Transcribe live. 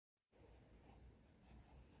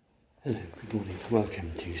Hello, good morning.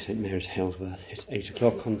 Welcome to St Mary's Halesworth. It's 8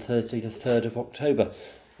 o'clock on Thursday the 3rd of October.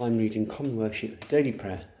 I'm reading Common Worship Daily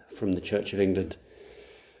Prayer from the Church of England.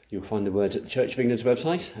 You'll find the words at the Church of England's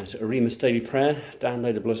website at Aremus Daily Prayer,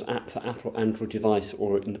 downloadable as app for Apple Android device,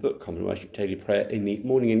 or in the book Common Worship Daily Prayer in the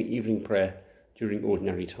morning and evening prayer during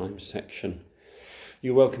ordinary times section.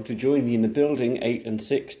 You're welcome to join me in the building 8 and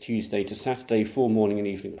 6, Tuesday to Saturday for morning and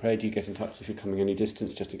evening prayer. Do get in touch if you're coming any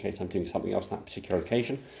distance, just in case I'm doing something else on that particular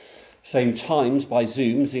occasion. Same times by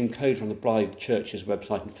Zoom. Zoom codes on the Blythe Church's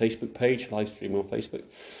website and Facebook page, live stream on Facebook.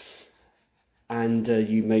 And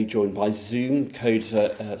you may join by Zoom, codes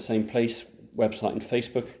same place, website and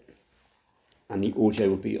Facebook. And the audio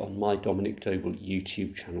will be on my Dominic Doble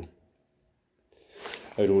YouTube channel.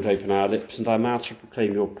 O Lord, open our lips and our mouths shall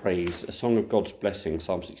proclaim your praise, a song of God's blessing,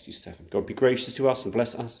 Psalm 67. God be gracious to us and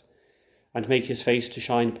bless us, and make his face to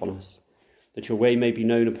shine upon us, that your way may be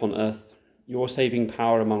known upon earth, your saving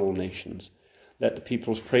power among all nations. Let the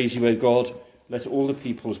peoples praise you, O God. Let all the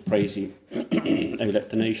peoples praise you. O let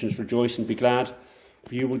the nations rejoice and be glad,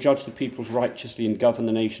 for you will judge the peoples righteously and govern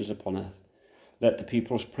the nations upon earth. Let the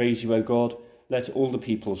peoples praise you, O God. Let all the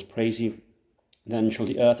peoples praise you. Then shall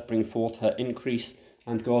the earth bring forth her increase,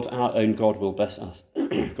 and God, our own God, will bless us.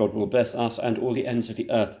 God will bless us, and all the ends of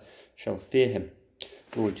the earth shall fear him.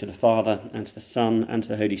 Glory to the Father, and to the Son, and to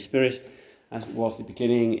the Holy Spirit, as it was at the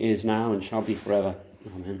beginning, is now, and shall be forever.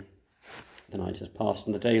 Amen. The night has passed,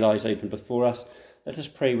 and the day lies open before us. Let us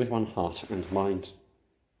pray with one heart and mind.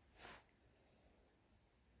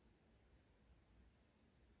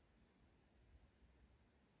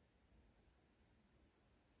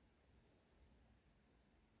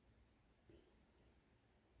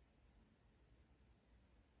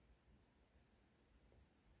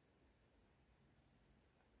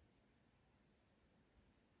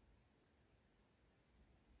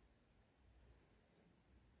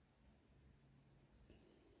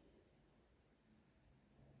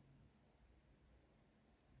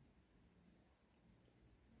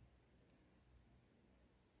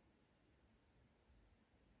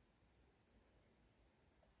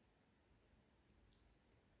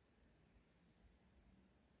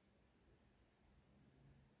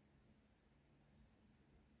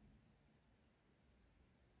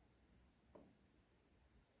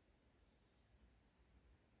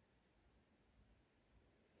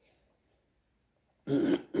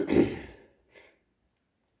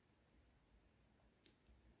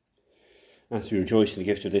 As we rejoice in the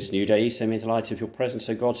gift of this new day, so may the light of your presence,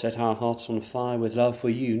 O God, set our hearts on fire with love for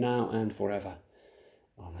you now and forever.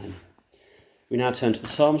 Amen. We now turn to the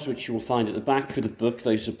Psalms, which you will find at the back of the book.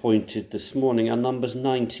 Those appointed this morning are Numbers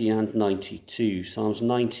 90 and 92. Psalms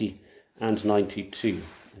 90 and 92.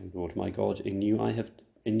 O Lord my God, in you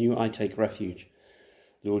I take refuge.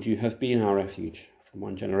 Lord, you have been our refuge from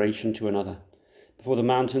one generation to another. Before the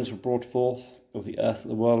mountains were brought forth, or the earth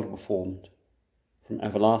and the world were formed, from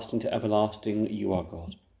everlasting to everlasting you are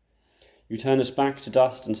God. You turn us back to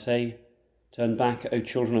dust and say, turn back, O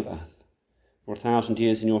children of earth. For 1,000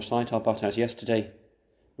 years in your sight are but as yesterday,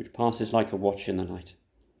 which passes like a watch in the night.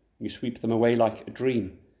 You sweep them away like a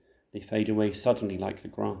dream. They fade away suddenly like the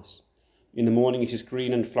grass. In the morning it is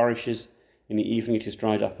green and flourishes. In the evening it is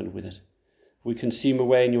dried up and withered. If we consume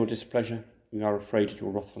away in your displeasure, we are afraid at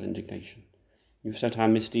your wrathful indignation. You have set our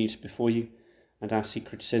misdeeds before you, and our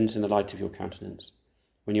secret sins in the light of your countenance.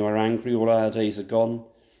 When you are angry, all our days are gone.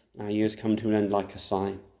 Our years come to an end like a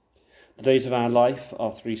sigh. The days of our life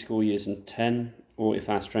are 70 years and 10, or if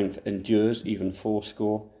our strength endures, even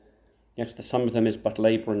 80. Yet the sum of them is but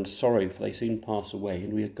labour and sorrow, for they soon pass away,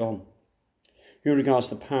 and we are gone. Who regards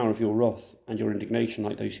the power of your wrath and your indignation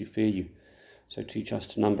like those who fear you? So teach us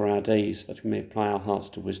to number our days, that we may apply our hearts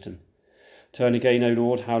to wisdom. Turn again, O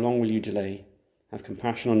Lord, how long will you delay? Have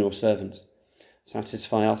compassion on your servants.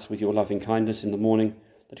 Satisfy us with your loving kindness in the morning,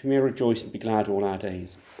 that we may rejoice and be glad all our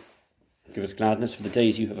days. Give us gladness for the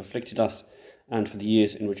days you have afflicted us, and for the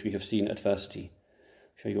years in which we have seen adversity.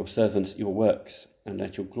 Show your servants your works, and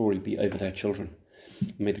let your glory be over their children.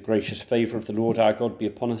 And may the gracious favour of the Lord our God be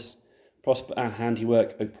upon us. Prosper our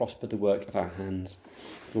handiwork, O prosper the work of our hands.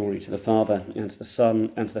 Glory to the Father, and to the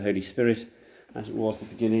Son, and to the Holy Spirit, as it was at the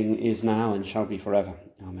beginning, is now, and shall be forever.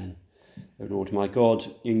 Amen. O Lord my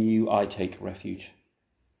God, in you I take refuge.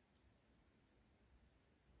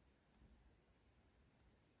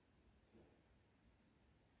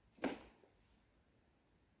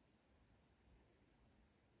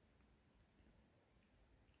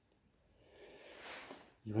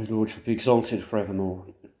 You, O Lord, shall be exalted forevermore.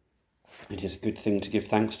 It is a good thing to give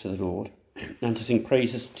thanks to the Lord, and to sing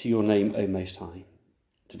praises to your name, O Most High,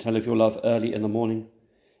 to tell of your love early in the morning,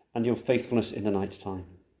 and your faithfulness in the night time,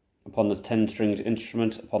 upon the 10-stringed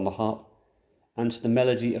instrument, upon the harp, and to the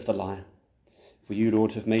melody of the lyre. For you,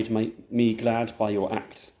 Lord, have made me glad by your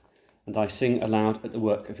acts, and I sing aloud at the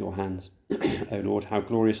work of your hands. O Lord, how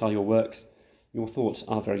glorious are your works! Your thoughts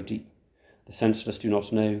are very deep. The senseless do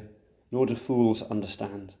not know, nor do fools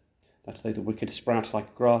understand, that though the wicked sprout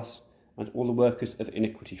like grass, and all the workers of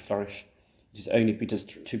iniquity flourish, it is only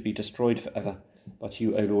to be destroyed forever, but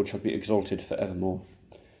you, O Lord, shall be exalted for evermore.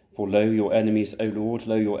 For lo, your enemies, O Lord,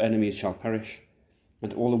 lo, your enemies shall perish,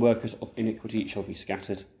 and all the workers of iniquity shall be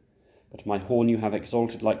scattered. But my horn you have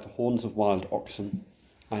exalted like the horns of wild oxen.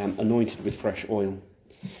 I am anointed with fresh oil.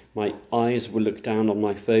 My eyes will look down on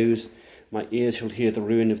my foes. My ears shall hear the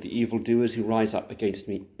ruin of the evildoers who rise up against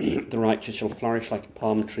me. The righteous shall flourish like a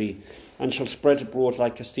palm tree, and shall spread abroad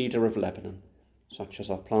like a cedar of Lebanon. Such as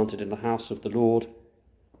are planted in the house of the Lord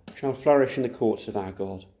shall flourish in the courts of our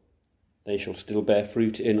God. They shall still bear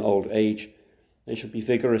fruit in old age. They shall be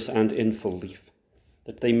vigorous and in full leaf,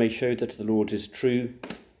 that they may show that the Lord is true.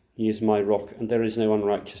 He is my rock, and there is no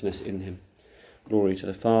unrighteousness in him. Glory to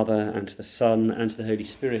the Father, and to the Son, and to the Holy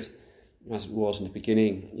Spirit, as it was in the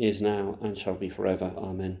beginning, is now, and shall be forever.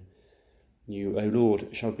 Amen. You, O Lord,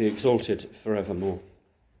 shall be exalted forevermore.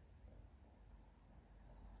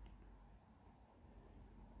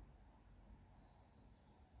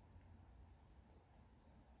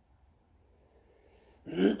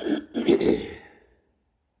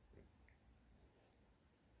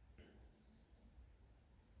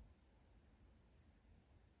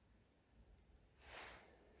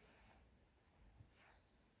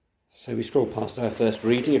 So we scroll past our first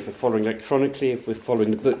reading. If we're following electronically, if we're following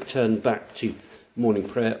the book, turn back to morning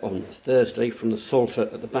prayer on Thursday from the Psalter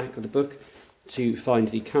at the back of the book to find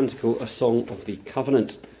the canticle, A Song of the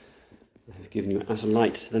Covenant. I have given you as a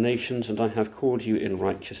light to the nations, and I have called you in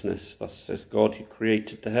righteousness. Thus says God, who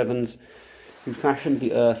created the heavens, who fashioned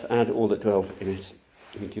the earth and all that dwell in it,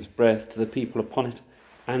 who gives breath to the people upon it,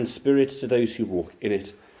 and spirit to those who walk in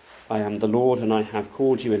it. I am the Lord, and I have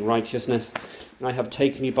called you in righteousness. I have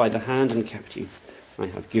taken you by the hand and kept you. I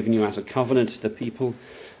have given you as a covenant to the people,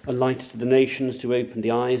 a light to the nations, to open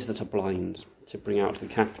the eyes that are blind, to bring out the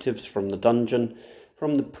captives from the dungeon,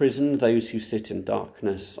 from the prison those who sit in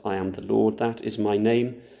darkness. I am the Lord, that is my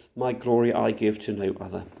name. My glory I give to no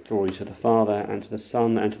other. Glory to the Father, and to the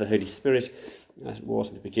Son, and to the Holy Spirit, as it was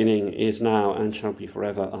in the beginning, is now, and shall be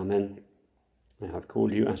forever. Amen. I have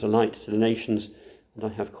called you as a light to the nations, and I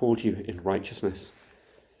have called you in righteousness.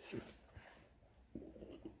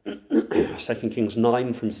 2 Kings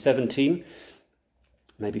 9 from 17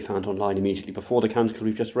 may be found online immediately before the canticle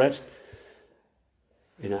we've just read.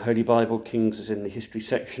 In a Holy Bible, Kings is in the history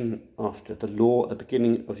section after the law at the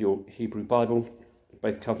beginning of your Hebrew Bible.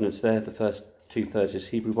 Both covenants there, the first 2/3 is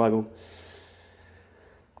Hebrew Bible.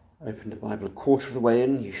 Open the Bible a quarter of the way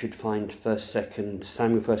in, you should find 1st, 2nd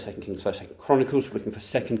Samuel, 1st, 2nd Kings, 1st, 2nd Chronicles. We're looking for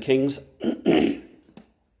 2nd Kings.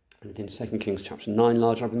 And in 2nd Kings chapter 9,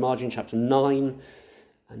 large open margin, chapter 9,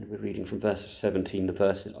 and we're reading from verses 17. The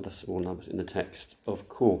verses are the small numbers in the text, of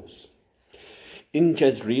course. In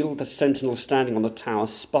Jezreel, the sentinel standing on the tower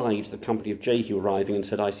spied the company of Jehu arriving and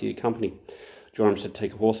said, I see a company. Joram said,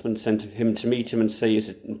 take a horseman, send him to meet him and say, is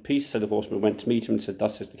it in peace? So the horseman went to meet him and said,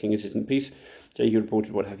 thus says the king, is it in peace? Jehu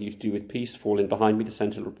reported, what have you to do with peace? Fall in behind me. The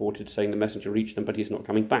sentinel reported, saying the messenger reached them, but he's not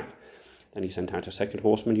coming back. Then he sent out a second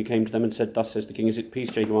horseman who came to them and said, thus says the king, is it peace?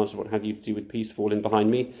 Jehu answered, what have you to do with peace? Fall in behind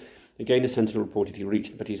me. Again the sentinel reported, he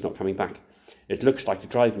reached them, but he's not coming back. It looks like the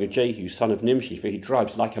driving of Jehu, son of Nimshi, for he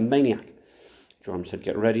drives like a maniac. Joram said,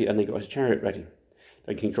 get ready, and they got his chariot ready.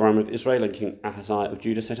 Then King Joram of Israel and King Ahaziah of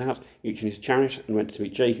Judah set out, each in his chariot, and went to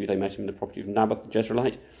meet Jehu. They met him in the property of Naboth the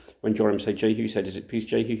Jezreelite. When Joram said, Jehu said, is it peace,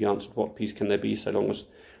 Jehu? He answered, what peace can there be so long as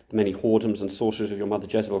the many whoredoms and sorceries of your mother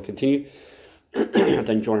Jezebel continue?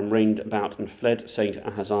 Then Joram reigned about and fled, saying to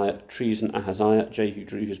Ahaziah, treason, Ahaziah. Jehu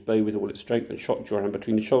drew his bow with all its strength and shot Joram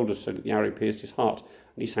between the shoulders, so that the arrow pierced his heart,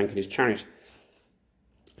 and he sank in his chariot.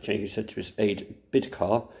 Jehu said to his aide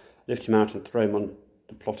Bidkar, lift him out and throw him on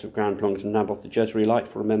the plot of ground belonging to Naboth the Jezreelite,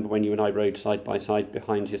 for remember when you and I rode side by side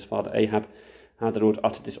behind his father Ahab, how the Lord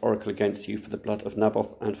uttered this oracle against you for the blood of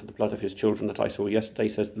Naboth and for the blood of his children that I saw yesterday,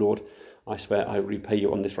 says the Lord. I swear I will repay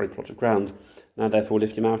you on this very plot of ground. Now therefore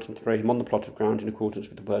lift him out and throw him on the plot of ground in accordance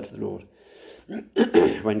with the word of the Lord.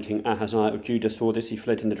 When King Ahaziah of Judah saw this, he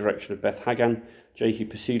fled in the direction of Beth Hagan. Jehu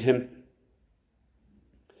pursued him,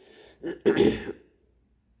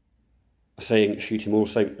 saying, shoot him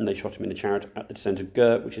also, and they shot him in the chariot at the descent of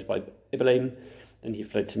Gur, which is by Ibleam. Then he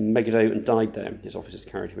fled to Megiddo and died there. His officers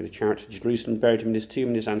carried him in a chariot to Jerusalem, buried him in his tomb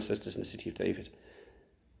and his ancestors in the city of David.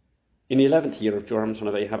 In the 11th year of Joram, son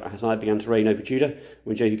of Ahab, Ahaziah began to reign over Judah.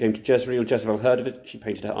 When Jehu came to Jezreel, Jezebel heard of it. She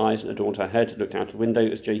painted her eyes and adorned her head, looked out the window.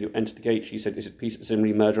 As Jehu entered the gate, she said, "Is it peace,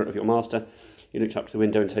 Zimri, murderer of your master?" He looked up to the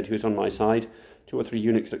window and said, "Who is on my side?" 2 or 3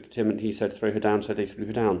 eunuchs looked at him, and he said, "Throw her down." So they threw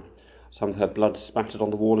her down. Some of her blood spattered on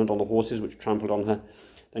the wall and on the horses, which trampled on her.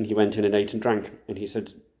 Then he went in and ate and drank. And he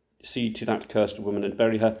said, "See to that cursed woman and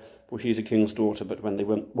bury her, for she is a king's daughter." But when they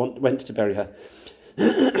went to bury her,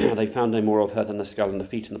 they found no more of her than the skull and the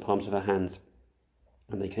feet and the palms of her hands.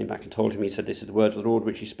 And they came back and told him, he said, "This is the word of the Lord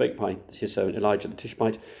which he spoke by his servant Elijah the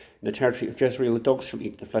Tishbite. In the territory of Jezreel the dogs shall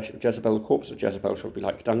eat the flesh of Jezebel, the corpse of Jezebel shall be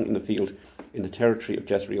like dung in the field in the territory of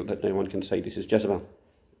Jezreel, that no one can say this is Jezebel."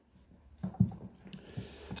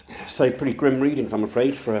 So pretty grim readings, I'm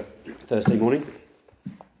afraid, for a Thursday morning.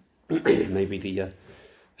 Maybe the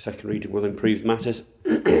second reading will improve matters.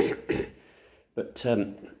 But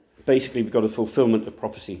basically we've got a fulfilment of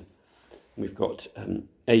prophecy. We've got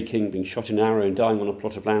a king being shot in an arrow and dying on a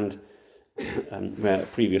plot of land where a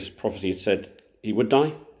previous prophecy had said he would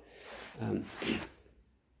die. And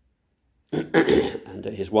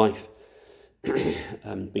his wife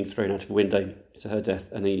being thrown out of a window to her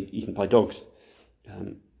death and eaten by dogs.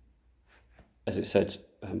 As it said,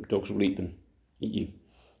 dogs will eat you.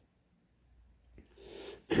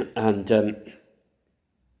 And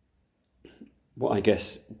what I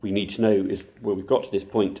guess we need to know is, well, we've got to this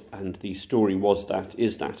point, and the story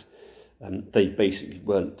is that they basically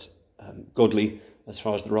weren't godly as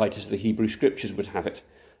far as the writers of the Hebrew scriptures would have it.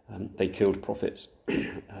 They killed prophets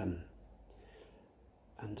and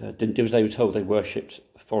didn't do as they were told. They worshipped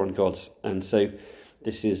foreign gods. And so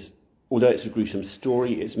this is, although it's a gruesome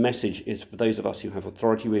story, its message is for those of us who have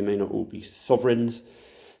authority. We may not all be sovereigns,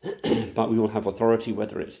 but we all have authority,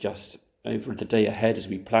 whether it's just over the day ahead as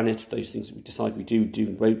we plan it, those things that we decide we do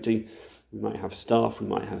and won't do. We might have staff, we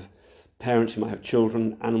might have parents, we might have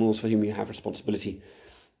children, animals for whom we have responsibility.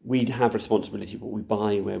 We have responsibility for what we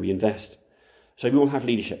buy, where we invest. So we all have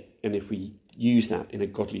leadership, and if we use that in a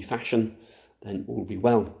godly fashion, then all will be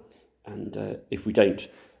well. And if we don't,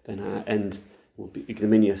 then our end will be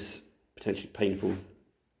ignominious, potentially painful,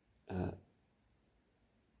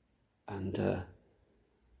 and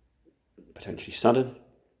potentially sudden,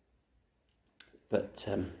 but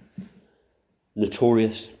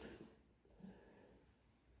notorious.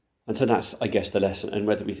 And so that's, I guess, the lesson. And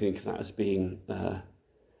whether we think of that as being our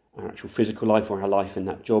actual physical life or our life in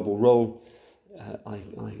that job or role, I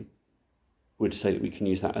would say that we can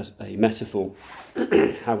use that as a metaphor,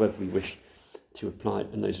 however we wish to apply it.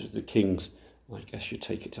 And those are the kings, I guess, should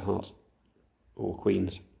take it to heart, or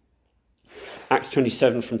queens. Acts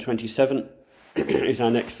 27 from 27 is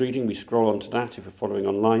our next reading. We scroll on to that if we're following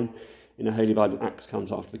online. In the Holy Bible, Acts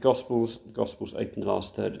comes after the Gospels. The Gospels open the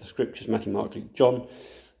last third of the Scriptures, Matthew, Mark, Luke, John.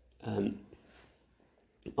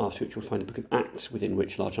 After which we'll find the book of Acts, within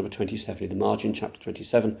which large number 27 in the margin, chapter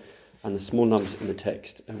 27, and the small numbers in the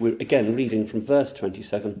text. We're again reading from verse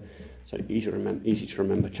 27, so easy to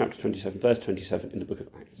remember, chapter 27, verse 27 in the book of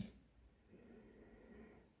Acts.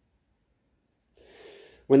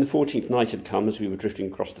 When the 14th night had come, as we were drifting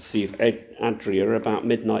across the Sea of Adria, about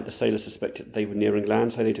midnight the sailors suspected that they were nearing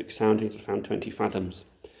land, so they took soundings and found 20 fathoms.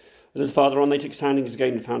 A little farther on they took soundings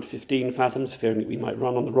again and found 15 fathoms. Fearing that we might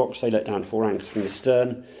run on the rocks, they let down 4 anchors from the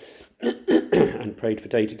stern and prayed for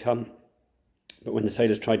day to come. But when the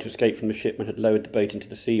sailors tried to escape from the ship and had lowered the boat into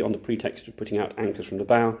the sea on the pretext of putting out anchors from the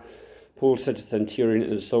bow, Paul said to the centurion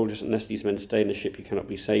and the soldiers, "Unless these men stay in the ship, you cannot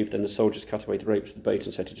be saved." Then the soldiers cut away the ropes of the boat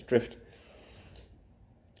and set it adrift.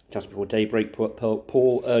 Just before daybreak,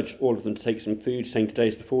 Paul urged all of them to take some food, saying, "Today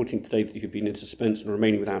is the 14th day that you have been in suspense and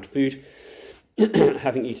remaining without food.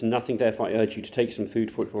 Having eaten nothing, therefore I urge you to take some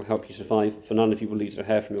food, for it will help you survive. For none of you will lose a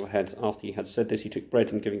hair from your heads." After he had said this, he took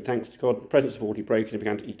bread and, giving thanks to God, in the presence of all, he broke it and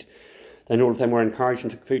began to eat. Then all of them were encouraged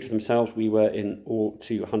and took food for themselves. We were in all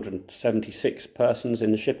 276 persons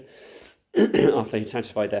in the ship. After they had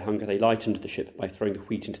satisfied their hunger, they lightened the ship by throwing the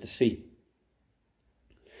wheat into the sea.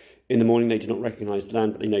 In the morning they did not recognise the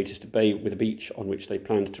land, but they noticed a bay with a beach on which they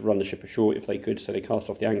planned to run the ship ashore if they could, so they cast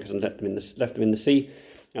off the anchors and left them in the sea.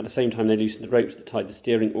 At the same time they loosened the ropes that tied the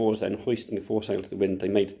steering oars, then hoisting the foresail to the wind, they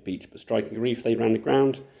made to the beach, but striking a reef they ran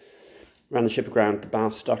the ship aground. The bow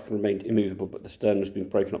stuck and remained immovable, but the stern was being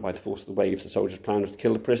broken up by the force of the waves. The soldiers' plan was to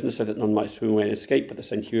kill the prisoners so that none might swim away and escape, but the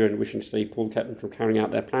centurion, wishing to save Paul, kept them from carrying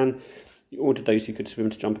out their plan. He ordered those who could swim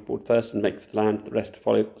to jump aboard first and make for the land, the rest to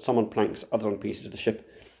follow, some on planks, others on pieces of the ship,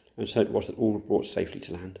 and so it was that all were brought safely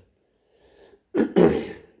to land.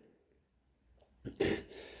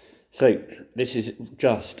 So, this is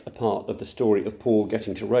just a part of the story of Paul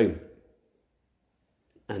getting to Rome.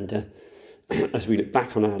 And as we look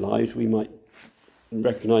back on our lives, we might and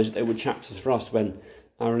recognise that there were chapters for us when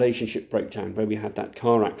our relationship broke down, where we had that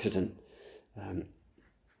car accident,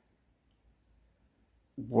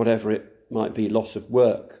 whatever it might be, loss of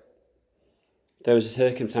work. There was a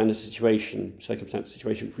circumstance situation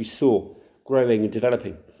which we saw growing and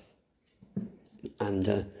developing.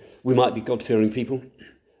 And we might be God-fearing people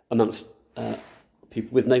amongst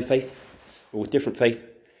people with no faith or with different faith.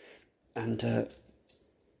 And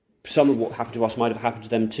some of what happened to us might have happened to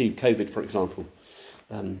them too. COVID, for example,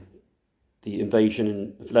 the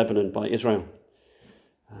invasion of Lebanon by Israel.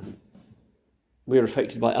 We are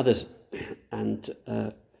affected by others. And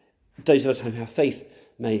those of us who have faith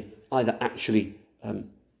may either actually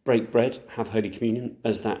break bread, have Holy Communion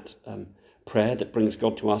as that prayer that brings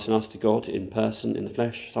God to us and us to God in person, in the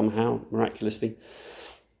flesh, somehow, miraculously.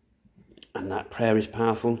 And that prayer is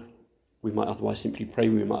powerful. We might otherwise simply pray,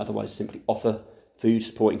 we might otherwise simply offer food,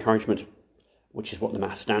 support, encouragement, which is what the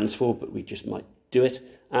Mass stands for, but we just might do it,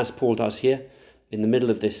 as Paul does here, in the middle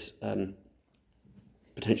of this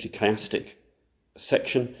potentially chiastic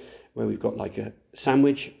section, where we've got like a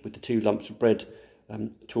sandwich with the 2 lumps of bread,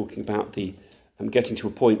 talking about the getting to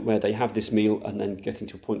a point where they have this meal and then getting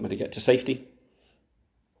to a point where they get to safety.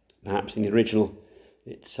 Perhaps in the original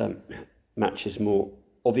it matches more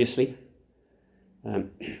obviously. What's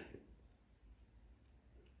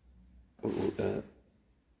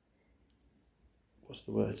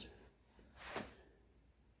the word?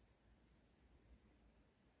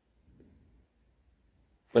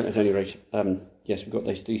 But at any rate, yes, we've got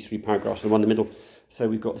these 3 paragraphs, the one in the middle. So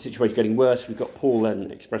we've got the situation getting worse. We've got Paul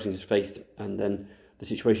then expressing his faith, and then the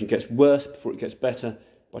situation gets worse before it gets better.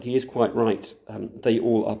 But he is quite right. They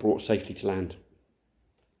all are brought safely to land.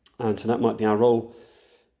 And so that might be our role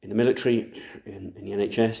in the military, in the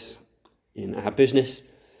NHS, in our business,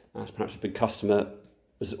 as perhaps a big customer's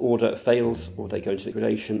order fails or they go into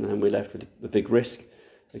liquidation, and then we're left with a big risk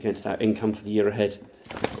against our income for the year ahead.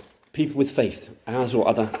 People with faith, ours or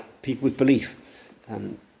other, people with belief,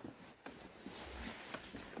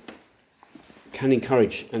 can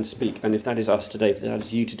encourage and speak. And if that is us today, if that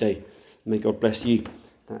is you today, may God bless you,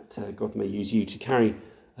 that God may use you to carry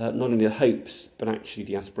not only the hopes, but actually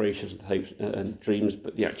the aspirations, the hopes and dreams,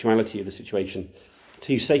 but the actuality of the situation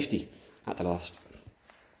to safety at the last.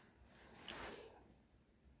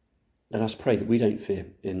 Let us pray that we don't fear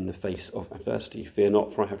in the face of adversity. Fear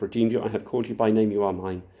not, for I have redeemed you. I have called you by name, you are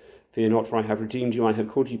mine. Fear not, for I have redeemed you. I have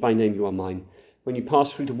called you by name, you are mine. When you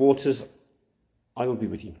pass through the waters, I will be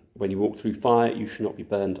with you. When you walk through fire, you shall not be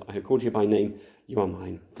burned. I have called you by name, you are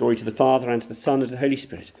mine. Glory to the Father, and to the Son, and to the Holy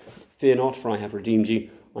Spirit. Fear not, for I have redeemed you.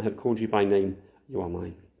 I have called you by name, you are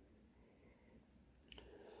mine.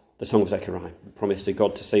 The Song of Zechariah. We promise to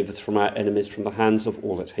God to save us from our enemies, from the hands of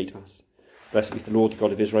all that hate us. Blessed be the Lord, the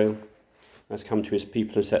God of Israel, who has come to his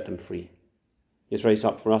people and set them free. He has raised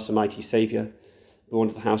up for us a mighty Saviour, born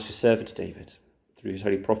of the house of his servant David. Through his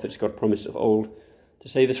holy prophets, God promised of old to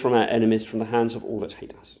save us from our enemies, from the hands of all that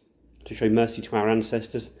hate us, to show mercy to our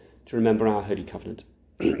ancestors, to remember our holy covenant,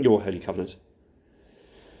 your holy covenant.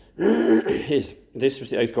 This was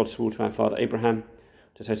the oath God swore to our father Abraham,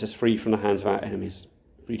 to set us free from the hands of our enemies,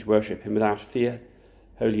 free to worship him without fear,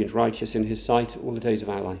 holy and righteous in his sight all the days of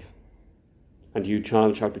our life. And you,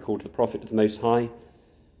 child, shall be called the prophet of the Most High,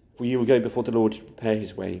 for you will go before the Lord to prepare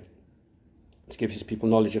his way, to give his people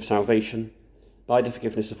knowledge of salvation by the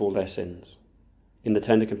forgiveness of all their sins. In the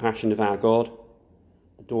tender compassion of our God,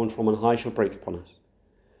 the dawn from on high shall break upon us,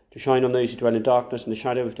 to shine on those who dwell in darkness and the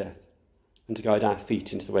shadow of death, and to guide our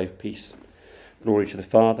feet into the way of peace. Glory to the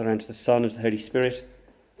Father, and to the Son, and to the Holy Spirit,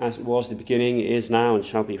 as it was in the beginning, is now, and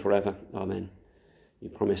shall be forever. Amen. You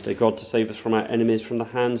promised, O God, to save us from our enemies, from the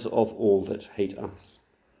hands of all that hate us.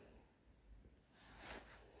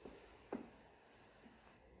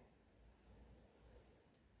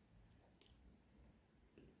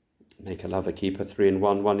 Make a lover, keeper, 3 in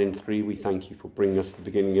 1, 1 in 3. We thank you for bringing us to the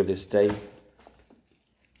beginning of this day.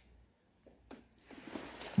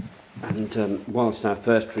 And whilst our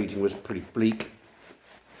first reading was pretty bleak,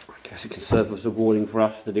 I guess it can serve as a warning for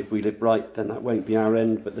us that if we live right, then that won't be our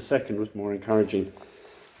end. But the second was more encouraging.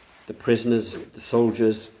 The prisoners, the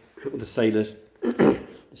soldiers, the sailors, the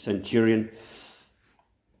centurion,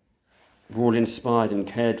 were all inspired and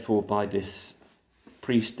cared for by this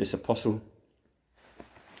priest, this apostle,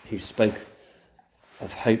 who spoke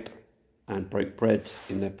of hope and broke bread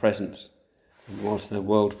in their presence. And whilst their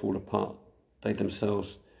world fall apart, they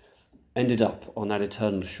themselves ended up on that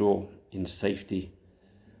eternal shore in safety.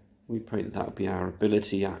 We pray that that would be our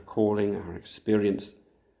ability, our calling, our experience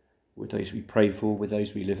with those we pray for, with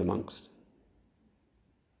those we live amongst.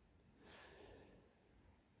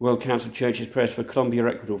 World Council of Churches prayers for Colombia,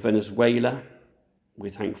 Ecuador, Venezuela, We're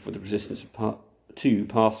thankful for the resistance to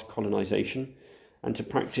past colonisation and to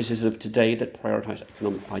practices of today that prioritise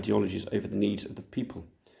economic ideologies over the needs of the people.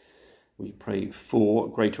 We pray for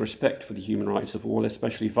greater respect for the human rights of all,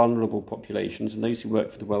 especially vulnerable populations and those who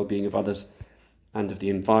work for the well-being of others and of the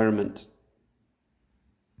environment.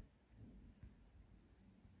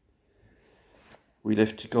 We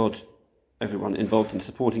lift to God everyone involved in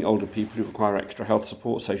supporting older people who require extra health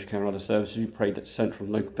support, social care and other services. We pray that central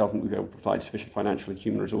and local government will be able to provide sufficient financial and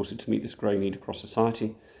human resources to meet this growing need across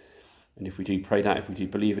society. And if we do pray that, if we do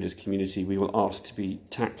believe it as a community, we will ask to be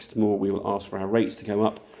taxed more, we will ask for our rates to go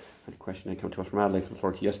up. I had a question that came to us from our local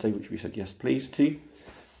authority yesterday, which we said yes please to.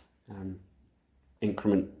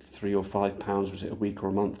 Increment £3 or £5, was it a week or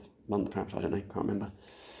a month perhaps, I don't know, can't remember.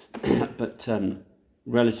 But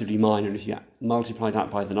relatively minor, and if you multiply that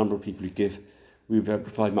by the number of people who give, we will be able to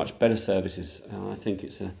provide much better services. I think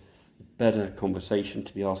it's a better conversation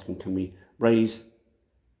to be asking, can we raise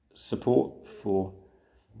support for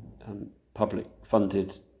public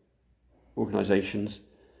funded organisations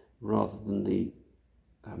rather than the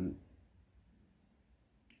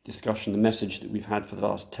discussion, the message that we've had for the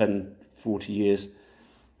last 10, 40 years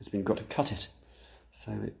has been got to cut it.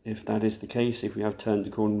 So if that is the case, if we have turned the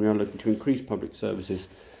corner and we are looking to increase public services,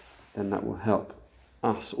 then that will help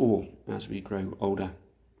us all as we grow older.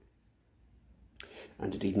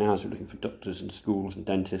 And indeed now as we're looking for doctors and schools and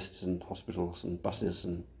dentists and hospitals and buses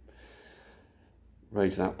and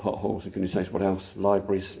roads without potholes and goodness knows what else,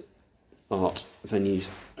 libraries, art, venues.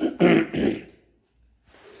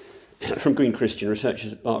 From Green Christian,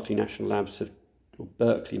 researchers at Berkeley National Labs, or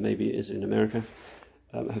Berkeley maybe it is in America,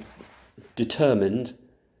 have determined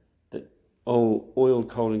that oil,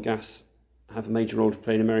 coal and gas have a major role to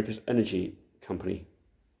play in America's energy company,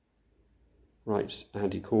 writes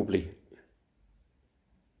Andy Corbley.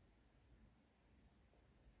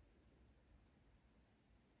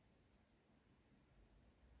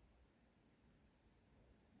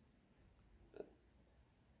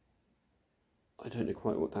 I don't know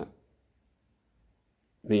quite what that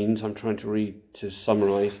means. I'm trying to read to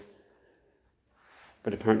summarise.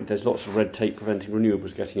 But apparently there's lots of red tape preventing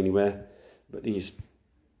renewables getting anywhere. But these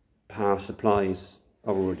power supplies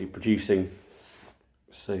are already producing.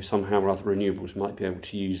 So somehow or other renewables might be able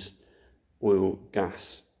to use oil,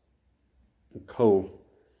 gas and coal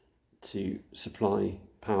to supply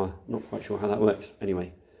power. Not quite sure how that works.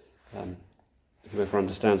 Anyway, whoever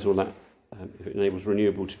understands all that, if it enables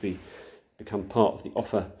renewable to become part of the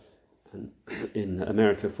offer in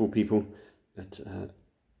America for people at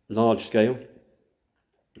large scale.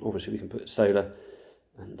 Obviously we can put solar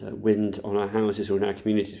and wind on our houses or in our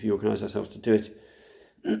communities if we organise ourselves to do it.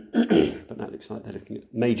 But that looks like they're looking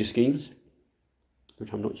at major schemes,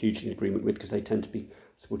 which I'm not hugely in agreement with because they tend to be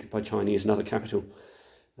supported by Chinese and other capital.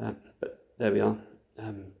 But there we are.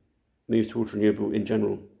 Move towards renewable in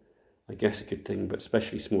general, I guess a good thing, but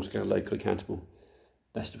especially small scale, local, accountable,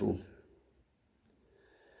 best of all.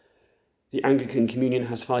 The Anglican Communion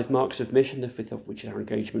has 5 marks of mission, the 5th of which is our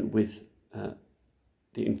engagement with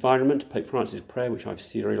the environment. Pope Francis' prayer, which I've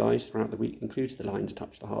serialised throughout the week, includes the lines,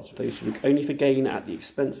 touch the hearts of those who look only for gain at the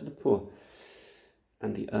expense of the poor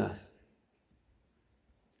and the earth.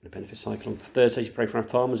 The benefit cycle on Thursdays, you pray for our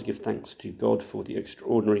farmers, give thanks to God for the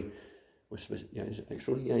extraordinary,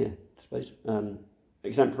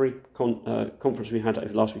 exemplary conference we had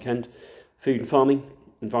over last weekend, food and farming,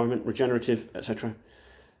 environment, regenerative, etc.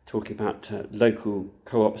 Talking about local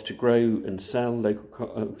co-ops to grow and sell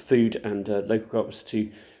local food and local co-ops to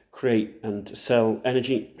create and sell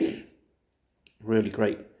energy. Really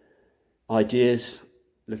great ideas,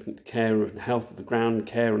 looking at the care and health of the ground,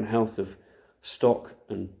 care and health of stock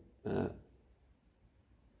and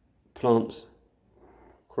plants,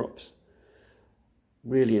 crops.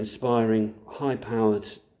 Really inspiring, high-powered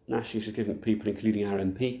national use giving people, including our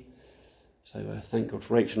MP. So thank God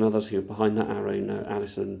for Rachel and others who are behind that, our own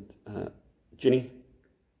Alice and Ginny.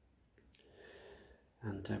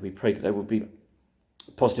 And we pray that there will be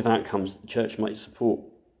positive outcomes that the church might support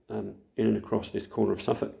in and across this corner of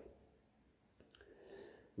Suffolk.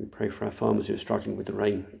 We pray for our farmers who are struggling with the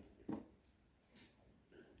rain.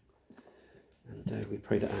 And we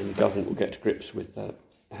pray that our new government will get to grips with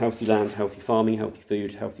healthy land, healthy farming, healthy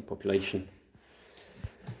food, healthy population.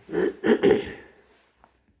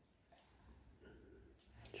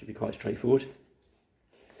 Should be quite straightforward.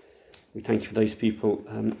 We thank you for those people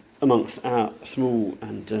amongst our small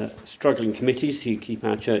and struggling committees who keep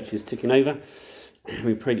our churches ticking over.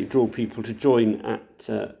 We pray that you draw people to join at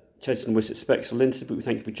Cheddiston, Wisset, Spexel, Linstead, but we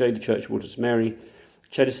thank you for Joe, the Church Wardens Mary,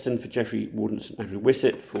 Cheddiston, for Geoffrey Warden St Andrew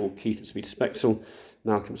Wisset, for Keith at Speed Spexel,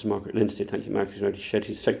 Malcolm and Margaret Linstead. Thank you, Malcolm, who's already shed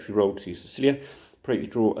his secretary role to Cecilia. Pray you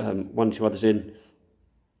draw one or two others in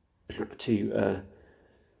to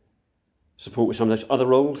support with some of those other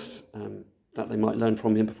roles that they might learn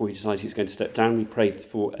from him before he decides he's going to step down. We pray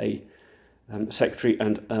for a secretary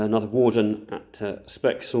and another warden at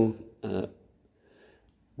Spexel,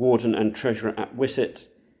 warden and treasurer at Wisset,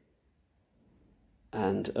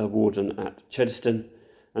 and a warden at Cheddiston,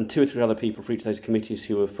 and 2 or 3 other people for each of those committees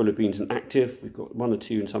who are full of beans and active. We've got 1 or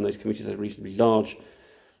 2 in some of those committees that are reasonably large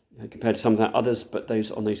compared to some of our others, but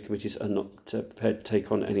those on those committees are not prepared to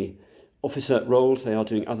take on any officer roles. They are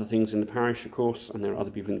doing other things in the parish, of course, and there are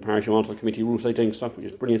other people in the parish who aren't on the committee who are also doing stuff, which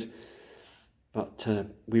is brilliant. But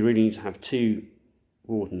we really need to have 2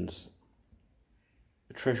 wardens,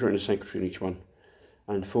 a treasurer and a secretary in each one,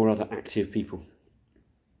 and 4 other active people.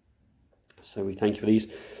 So we thank you for these.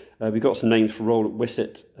 We've got some names for role at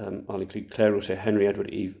Wisset. I'll include Claire, also Henry, Edward,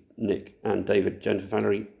 Eve, Nick, and David, Jennifer,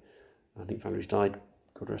 Valerie. I think Valerie's died.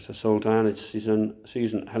 God rest her soul. Diana, it's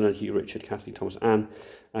Susan, Helen, Hugh, Richard, Kathleen, Thomas, Anne.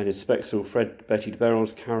 And it's Spexel, Fred, Betty,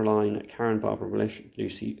 DeBerrels, Caroline, Karen, Barbara,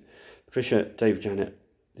 Lucy, Patricia, David, Janet,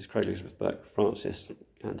 Liz Craig, Elizabeth Burke, Francis,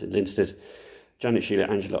 and in Linstead, Janet, Sheila,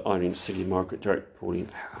 Angela, Irene, Cecilia, Margaret, Derek, Pauline,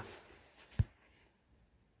 Hannah.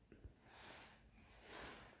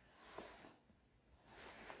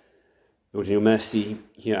 Lord, in your mercy,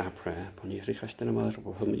 hear our prayer. Upon you, Richard, and Mother,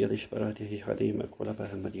 of whom you are the he had him, Aquila,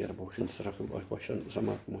 and Madia, Boshin, Sarah, Washan,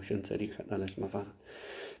 Sama, Motion, Terika, Dallas, Mavara.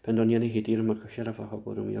 Pendoniani, he did a Sheriff of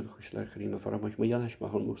Hoborum, Yakushla, Karima, Faramash, Mayanash,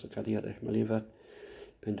 Mahon, Kadia, Maliva,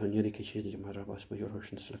 Pendoniani, Kishidi, Marabas, by your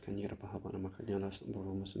Russian Slakan, Yarabahaba, Macanianas, and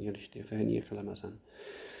Boromus, and Yarish, Fania, Kalamazan.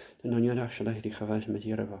 The Nonyana Shala, he Havas,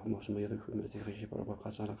 Madia, Hamos, Mayada, Medici,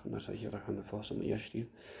 Barabakazala, and Nasayara, and the Fossum, Yashti.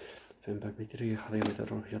 Fember Mitri, Halimeter,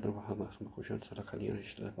 Yadova Hamas, Makushan,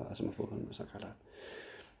 Salakalianish, as Mafuhan, Masakala.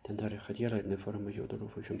 Tendari Hadiera, and the Forum of Yoder,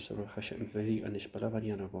 Fusham, Sarah Hashem, Veri, and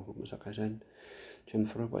Ispalavadiana, Masakazen, Jim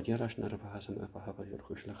Fro, Badiarash, Narabahasam, Apahaba,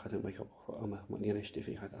 Yorkushla, Hadamako, Amanianish,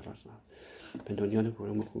 Tifi Hadarasa. Pendoniana,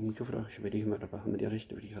 Guramukum, Kufra, Shvedi, Marabahamiarish,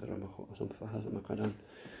 Tifi Hadaramaho, some Fahaz, Makadan,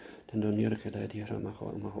 Tendonia, Kadadia,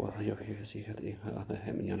 Maho, Maho, Hayasi, had other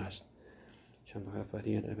Hemianas. Shambha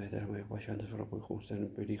Fadia, the better way, Washan, the Robo,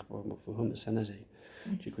 and British for whom the Senazi.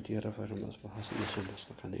 She could hear of her as for Hassan,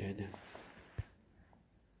 the Canadian.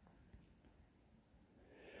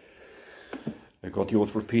 God, the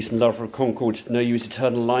author of peace and love, for concord, to know you as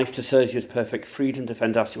eternal life, to serve you as perfect freedom,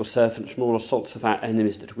 defend us, your servants, from all assaults of our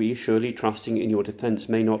enemies, that we, surely trusting in your defence,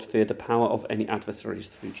 may not fear the power of any adversaries,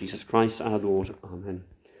 through Jesus Christ our Lord. Amen.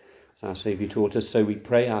 As our Saviour taught us, so we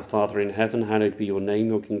pray, our Father in heaven, hallowed be your name,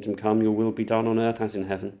 your kingdom come, your will be done on earth as in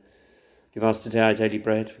heaven. Give us today our daily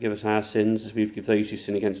bread, forgive us our sins, as we forgive those who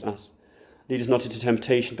sin against us. Lead us not into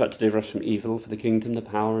temptation, but deliver us from evil, for the kingdom, the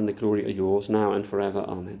power, and the glory are yours, now and forever.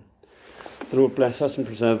 Amen. The Lord bless us and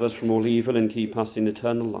preserve us from all evil, and keep us in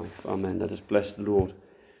eternal life. Amen. Let us bless the Lord.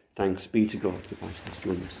 Thanks be to God. Goodbye to us.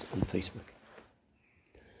 Join us on Facebook.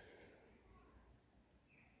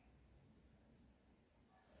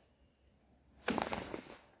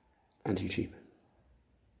 And YouTube.